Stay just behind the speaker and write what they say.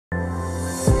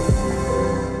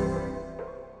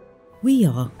We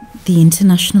are the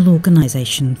International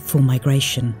Organization for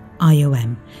Migration,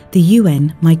 IOM, the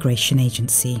UN Migration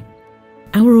Agency.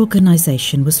 Our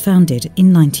organization was founded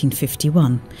in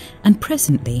 1951 and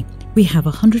presently we have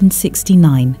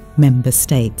 169 member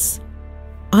states.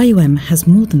 IOM has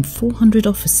more than 400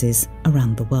 offices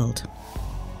around the world.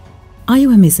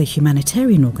 IOM is a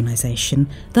humanitarian organization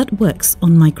that works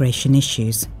on migration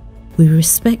issues. We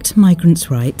respect migrants'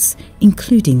 rights,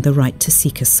 including the right to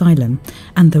seek asylum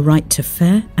and the right to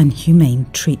fair and humane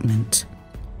treatment.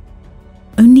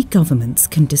 Only governments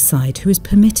can decide who is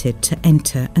permitted to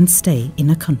enter and stay in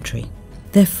a country.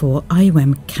 Therefore,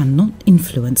 IOM cannot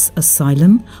influence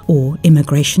asylum or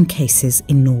immigration cases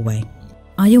in Norway.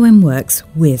 IOM works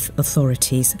with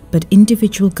authorities, but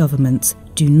individual governments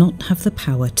do not have the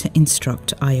power to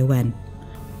instruct IOM.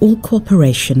 All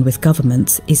cooperation with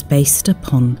governments is based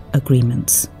upon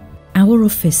agreements. Our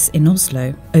office in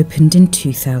Oslo opened in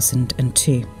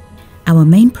 2002. Our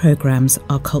main programs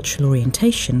are cultural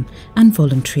orientation and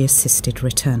voluntary assisted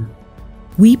return.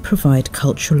 We provide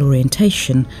cultural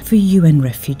orientation for UN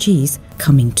refugees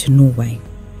coming to Norway.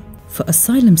 For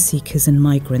asylum seekers and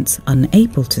migrants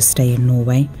unable to stay in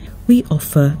Norway, we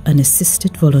offer an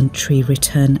assisted voluntary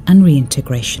return and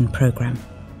reintegration program.